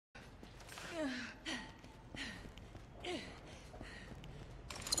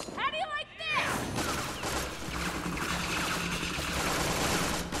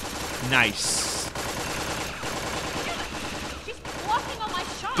Nice. She's blocking all my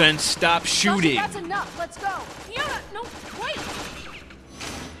shots. Then stop shooting. That's enough. Let's go. Fiona, no, wait.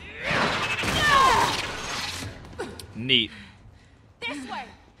 Neat. This way.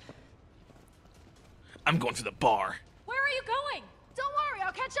 I'm going to the bar. Where are you going? Don't worry,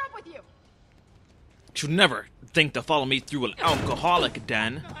 I'll catch up with you. Should never think to follow me through an alcoholic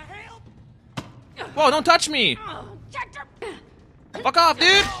den. Whoa, don't touch me! Fuck off,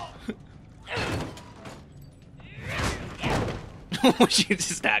 dude! She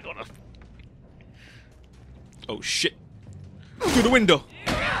just tackled him. Oh shit. Through the window.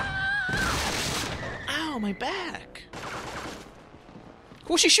 Ow, my back.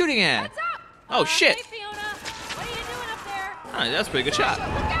 Who's she shooting at? What's up? Oh shit. Hey, Fiona. What are you doing up there? Oh, that's a pretty good shot. Look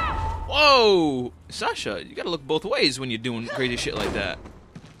out! Whoa! Sasha, you gotta look both ways when you're doing crazy shit like that.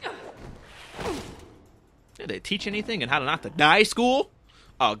 Did they teach anything in how to not to die school?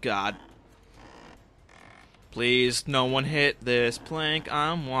 Oh god. Please, no one hit this plank.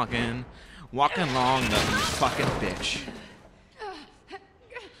 I'm walking along the fucking bitch.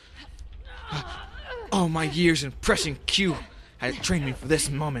 Oh, my years in pressing Q has trained me for this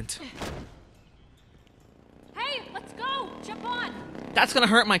moment. Hey, let's go. Jump on. That's gonna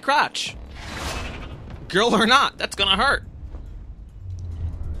hurt my crotch. Girl or not, that's gonna hurt.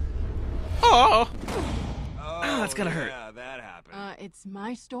 Oh, that's gonna hurt. Yeah, that happened. It's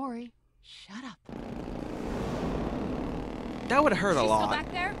my story. Shut up. That would hurt a She's lot. still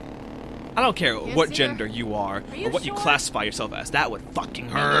back there? I don't care Can't what see gender her. you are you or what you sure? classify yourself as. That would fucking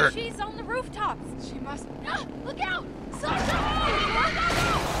Maybe hurt. she's on the rooftops. She must. Look out!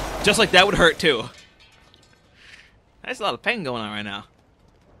 Sasha! Just like that would hurt too. There's a lot of pain going on right now.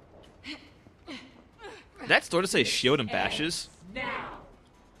 That store to say shield and bashes.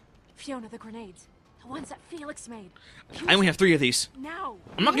 Fiona, the grenades. The ones that Felix made. I only have 3 of these. Now.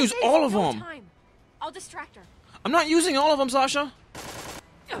 I'm not gonna use There's all of no them. time. I'll distract her. I'm not using all of them, Sasha.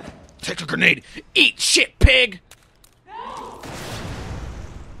 Take a grenade. Eat shit, pig.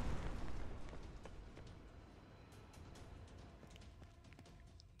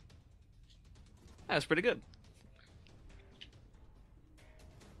 That was pretty good.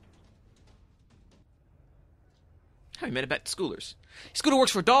 How we made it back to Schoolers. Scooter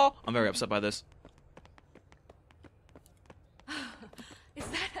works for Doll. I'm very upset by this.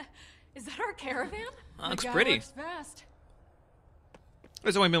 Is that our caravan? That looks The guy pretty. works fast.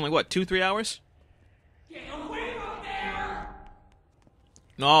 It's only been like, what, 2-3 hours? Get away from there!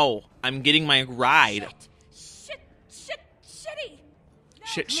 No, I'm getting my ride. Shitty.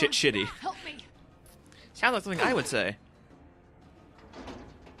 Shit, shitty. Help me. Sounds like something I would say.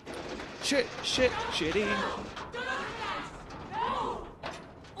 Shit, shitty.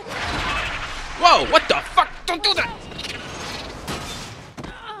 Whoa, what the fuck? Don't do that!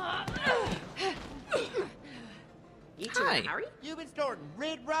 You two Hi. in a hurry? You've been snorting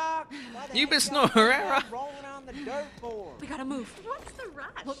red rock. You've been snorting red rock? Rolling on the dirt for. We gotta move. What's the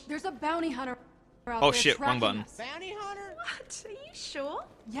rush? Look, there's a bounty hunter out Oh there shit, wrong tracking button. us. Bounty hunter? What? Are you sure?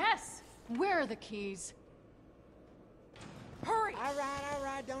 Yes. Where are the keys? Hurry. All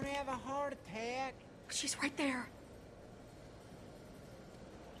right. Don't have a heart attack. She's right there.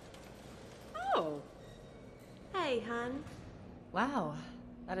 Oh. Hey, hun. Wow,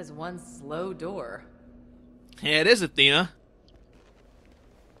 that is one slow door. Yeah, it is, Athena.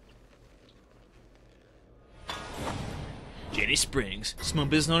 Jenny Springs, small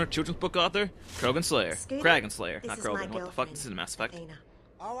business owner, children's book author, Krogan Slayer. Scooter, Kragan Slayer, this not is my Krogan. What the fuck? girlfriend, This is Mass Effect. Athena.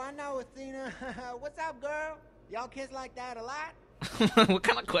 Oh, I know, Athena. What's up, girl? Y'all kiss like that a lot? What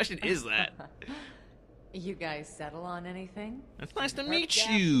kind of question is that? You guys settle on anything? It's nice to meet Got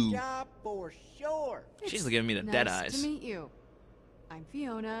the you. job for sure. She's giving me the Nice dead to eyes. meet you. I'm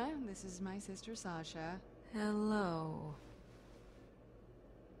Fiona. This is my sister Sasha. Hello.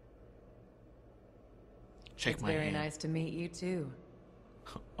 Shake It's my very hand. nice to meet you too.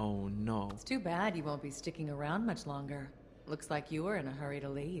 Oh no. It's too bad you won't be sticking around much longer. Looks like you were in a hurry to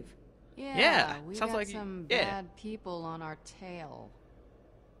leave. Yeah, we sounds got like some yeah. bad people on our tail.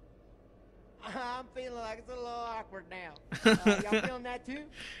 I'm feeling like it's a little awkward now. Y'all feeling that too?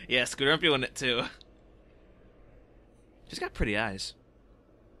 Yeah, Scooter, I'm feeling it too. She's got pretty eyes.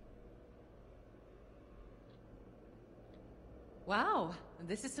 Wow,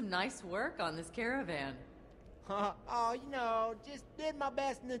 this is some nice work on this caravan. Oh, you know, just did my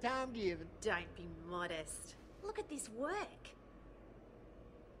best in the time given. Don't be modest. Look at this work.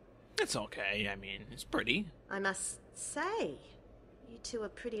 It's okay. I mean, it's pretty. I must say, you two are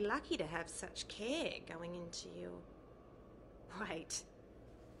pretty lucky to have such care going into your... Wait,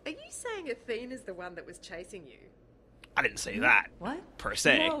 are you saying Athena's the one that was chasing you? I didn't say that, What? per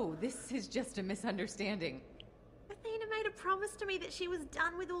se. No, this is just a misunderstanding. Athena made a promise to me that she was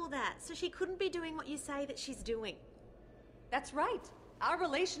done with all that, so she couldn't be doing what you say that she's doing. That's right. Our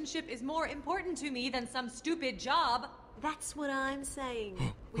relationship is more important to me than some stupid job. That's what I'm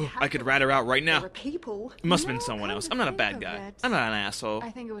saying. We have I could to- rat her out right now. There are people. It must have been No, someone come else. to I'm not a think bad of guy. it. I'm not an asshole. I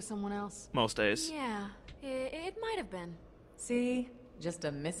think it was someone else. Most days. Yeah, it might have been. See? Just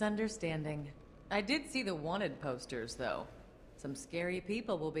a misunderstanding. I did see the wanted posters, though. Some scary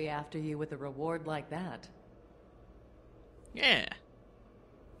people will be after you with a reward like that. Yeah.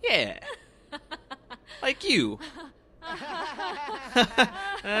 Yeah. Like you. What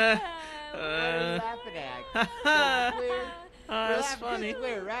are you laughing at? It's weird. That's funny. It's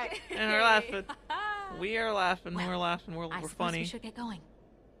weird, right? And we're laughing. We are laughing. We're laughing. We're I suppose funny. we should get going.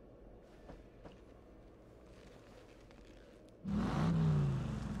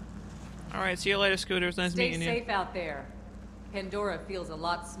 All right. See you later, Scooters. Nice Stay meeting safe out there. Pandora feels a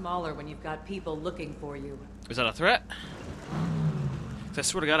lot smaller when you've got people looking for you. you. Is that a threat? 'Cause I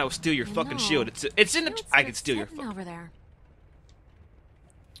swear to God, I will steal your fucking No. shield. It's in the. Shield's I just could steal your sitting fucking. over there.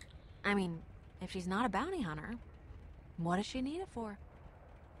 I mean, if she's not a bounty hunter, what does she need it for?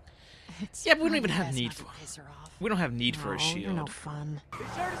 Yeah, but we don't even kinda have best need not to for. piss her off. We don't have need for a Oh, shield. you're no fun. Be sure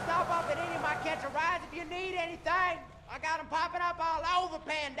to stop up at any of my catch a rides if you need anything. I got them popping up all over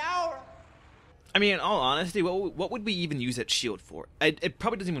Pandora. I mean, in all honesty, what would we even use that shield for? It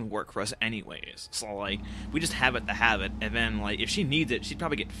probably doesn't even work for us anyways. So, like, we just have it to have it, and then, like, if she needs it, she'd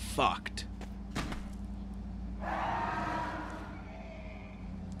probably get fucked.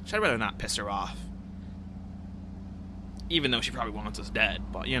 So I'd rather not piss her off. Even though she probably wants us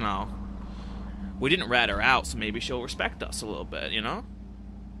dead, but, you know. We didn't rat her out, so maybe she'll respect us a little bit, you know?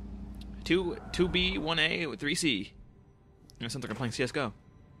 2B, 1A, 3C. It sounds like I'm playing CSGO.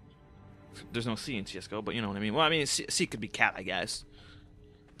 There's no C in CSGO, but you know what I mean. Well, I mean, C could be cat, I guess.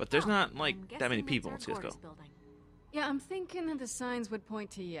 But there's not, like, I'm that many guessing people in that's our CSGO. quarters building. Yeah, I'm thinking that the signs would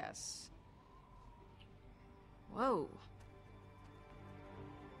point to yes. Whoa.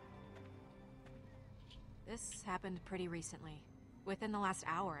 This happened pretty recently. Within the last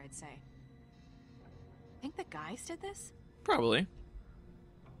hour, I'd say. Think the guys did this? Probably.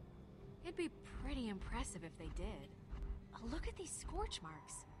 It'd be pretty impressive if they did. Look at these scorch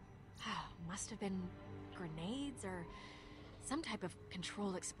marks. Must have been grenades or some type of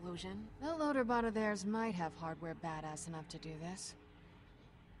controlled explosion. That loader bot of theirs might have hardware badass enough to do this.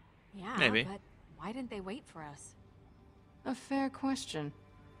 Yeah, Maybe. but why didn't they wait for us? A fair question.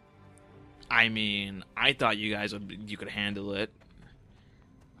 I mean, I thought you guys you could handle it.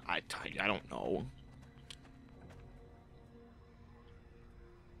 I don't know.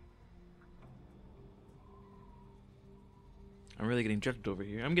 I'm really getting judged over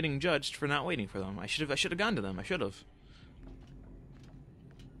here. I'm getting judged for not waiting for them. I should have gone to them. I should have.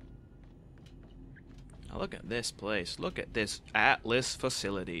 Now look at this place. Look at this Atlas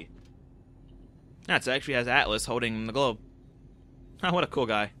facility. That's actually has Atlas holding the globe. Oh, what a cool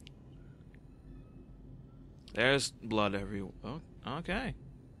guy. There's blood everywhere. Oh, okay.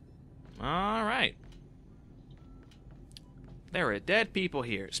 All right. There are dead people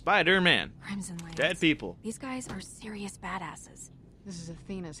here. Spider-Man. Crimson Lands. Dead people. These guys are serious badasses. This is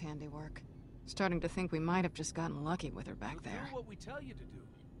Athena's handiwork. Starting to think we might have just gotten lucky with her back there. Do what we tell you to do,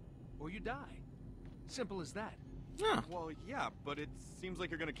 or you die. Simple as that. Oh. Well, yeah, but it seems like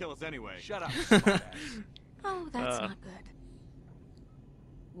you're gonna kill us anyway. Shut up, smartass. Oh, that's not good.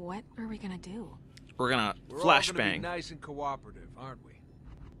 What are we gonna do? We're gonna We're all gonna be flashbang. nice and cooperative, aren't we?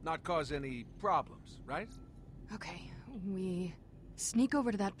 Not cause any problems, right? Okay, we sneak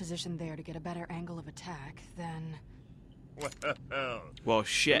over to that position there to get a better angle of attack, then... Well, Well,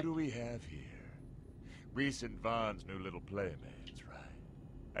 shit. Who do we have here? Rhys and Vaughn's new little playmates,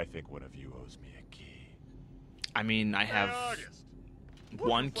 right? I think one of you owes me a key. I mean, I have August,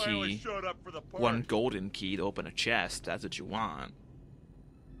 one you finally key, showed up for the party. one golden key to open a chest. That's what you want.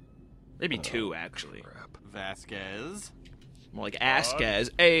 Maybe two, actually. Vasquez. More like Asquez.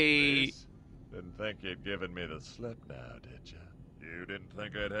 Hey. Rhys, didn't think you'd given me the slip now, did you? You didn't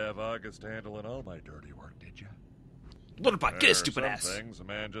think I'd have August handling all my dirty work, did you? What about get There his are stupid some ass? things a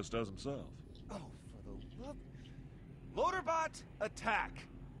man just does himself. Oh, for the love. Loaderbot, attack.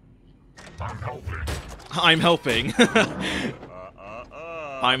 I'm helping. I'm helping.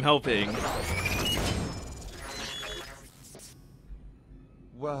 I'm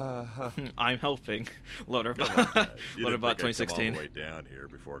helping. Loaderbot. You didn't Loaderbot think I'd come all 2016. the way down here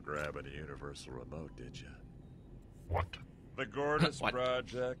before grabbing a universal remote, did you? What? The Gorgeous What?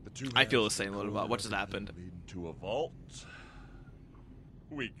 Project, the two. I feel the halves of same, the Loaderbot. What just happened? Leading to a vault.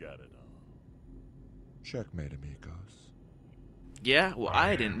 We got it all. Checkmate, amigos. Yeah, well,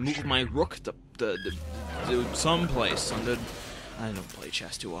 I didn't move my rook to someplace under... I don't play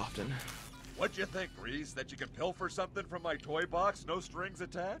chess too often. What'd you think, Rhys? That you could pilfer something from my toy box, no strings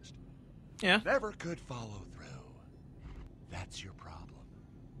attached? Yeah. Never could follow through. That's your problem.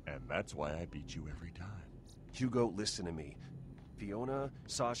 And that's why I beat you every time. Hugo, listen to me. Fiona,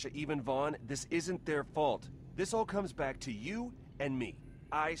 Sasha, even Vaughn, this isn't their fault. This all comes back to you and me.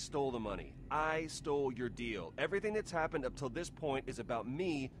 I stole the money. I stole your deal. Everything that's happened up till this point is about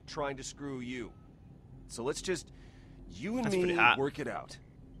me trying to screw you. So let's just, you and me, work it out.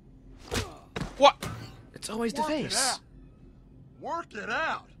 What? It's always the face. Work it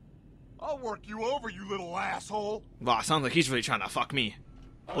out? I'll work you over, you little asshole. Well, it sounds like he's really trying to fuck me.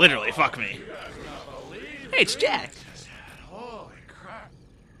 Literally, fuck me. Hey, it's Jack. Holy crap.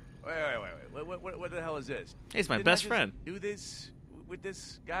 Wait. What the hell is this? Hey, it's my best friend. Do this with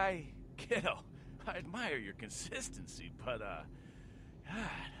this guy? Kiddo, I admire your consistency, but, God.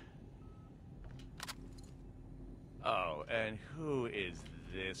 Oh, and who is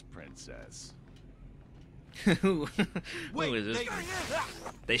this princess? Who is this?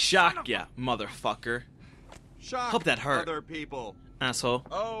 They shock ya, motherfucker. Shock Hope that hurt. Other people. Asshole.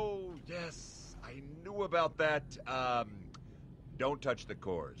 Oh, yes. I knew about that. Don't touch the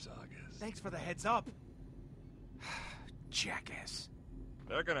cores, August. Thanks for the heads up. Jackass.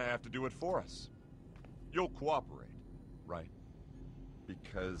 They're gonna have to do it for us. You'll cooperate, right?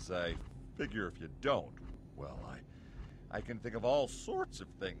 Because I figure if you don't, well, I can think of all sorts of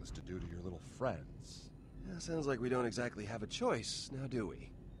things to do to your little friends. Yeah, sounds like we don't exactly have a choice, now do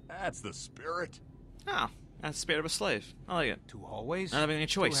we? That's the spirit. Oh, that's the spirit of a slave. I like it. 2 hallways. Not having any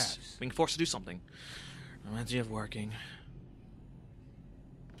 2 choice. halves. Being forced to do something. Reminds me of working.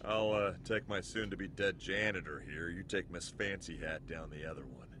 I'll take my soon-to-be dead janitor here. You take Miss Fancy Hat down the other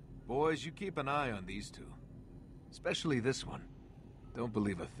one. Boys, you keep an eye on these two. Especially this one. Don't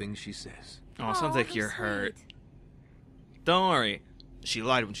believe a thing she says. Oh, sounds like you're hurt. Don't worry. She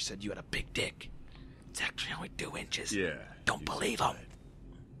lied when she said you had a big dick. It's actually only 2 inches. Yeah. Don't believe him.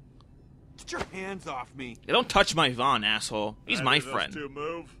 Get your hands off me. Yeah, don't touch my Vaughn, asshole. He's my Either those friend. two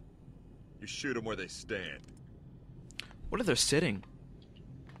move, you shoot them where they stand. What if they're sitting?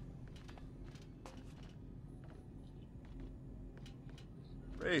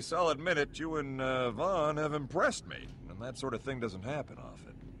 Rhys, I'll admit it, you and Vaughn have impressed me, and that sort of thing doesn't happen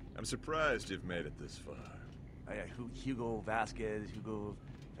often. I'm surprised you've made it this far. Hugo Vasquez.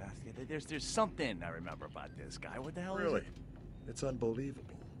 There's something I remember about this guy. What the hell is Really? it? It's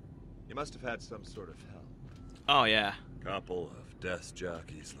unbelievable. You must have had some sort of help. Oh, yeah. Couple of death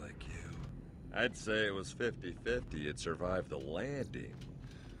jockeys like you. I'd say it was 50-50 you'd survive the landing.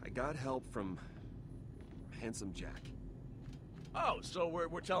 I got help from Handsome Jack. Oh, so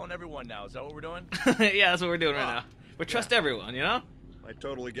we're telling everyone now. Is that what we're doing? Yeah, that's what we're doing right now. We trust everyone, you know? I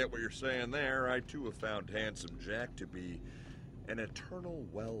totally get what you're saying there. I, too, have found Handsome Jack to be an eternal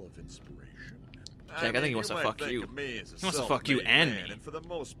well of inspiration. Jack, I think he wants to fuck you. He wants to fuck you and me. And for the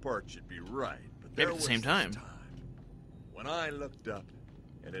most part, you'd be right. But Maybe at the same time. When I looked up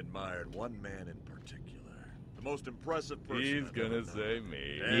and admired one man in particular, the most impressive person. He's I've gonna ever say known. me.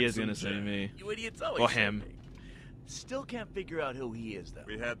 He is Handsome gonna say Jack. me. You idiots always Or say him. me. Still can't figure out who he is, though.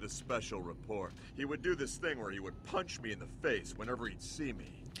 We had this special rapport. He would do this thing where he would punch me in the face whenever he'd see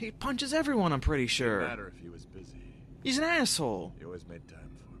me. He punches everyone, I'm pretty sure. Didn't matter if he was busy. He's an asshole. He always made time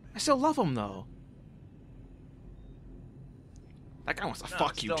for me. I still love him, though. That guy wants to No,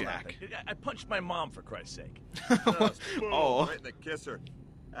 fuck you, still Jack. nothing. I punched my mom, for Christ's sake. Just boom, Oh. right in the kisser.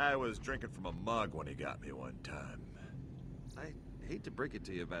 I was drinking from a mug when he got me one time. I hate to break it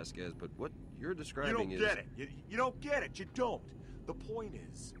to you, Vasquez, but what you're You describing don't is... get it. You don't get it. You don't. The point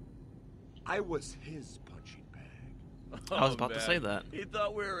is, I was his punching bag. I was about to say that. He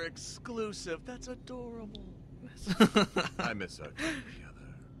thought we were exclusive. That's adorable. I miss our time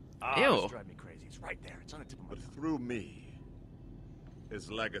together. Oh, Ew. it's driving me crazy. It's right there. It's on the tip of my But tongue. through me,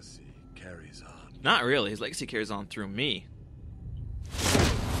 his legacy carries on. Not really. His legacy carries on through me.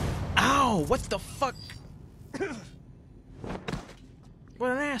 Ow! What the fuck?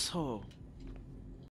 What an asshole.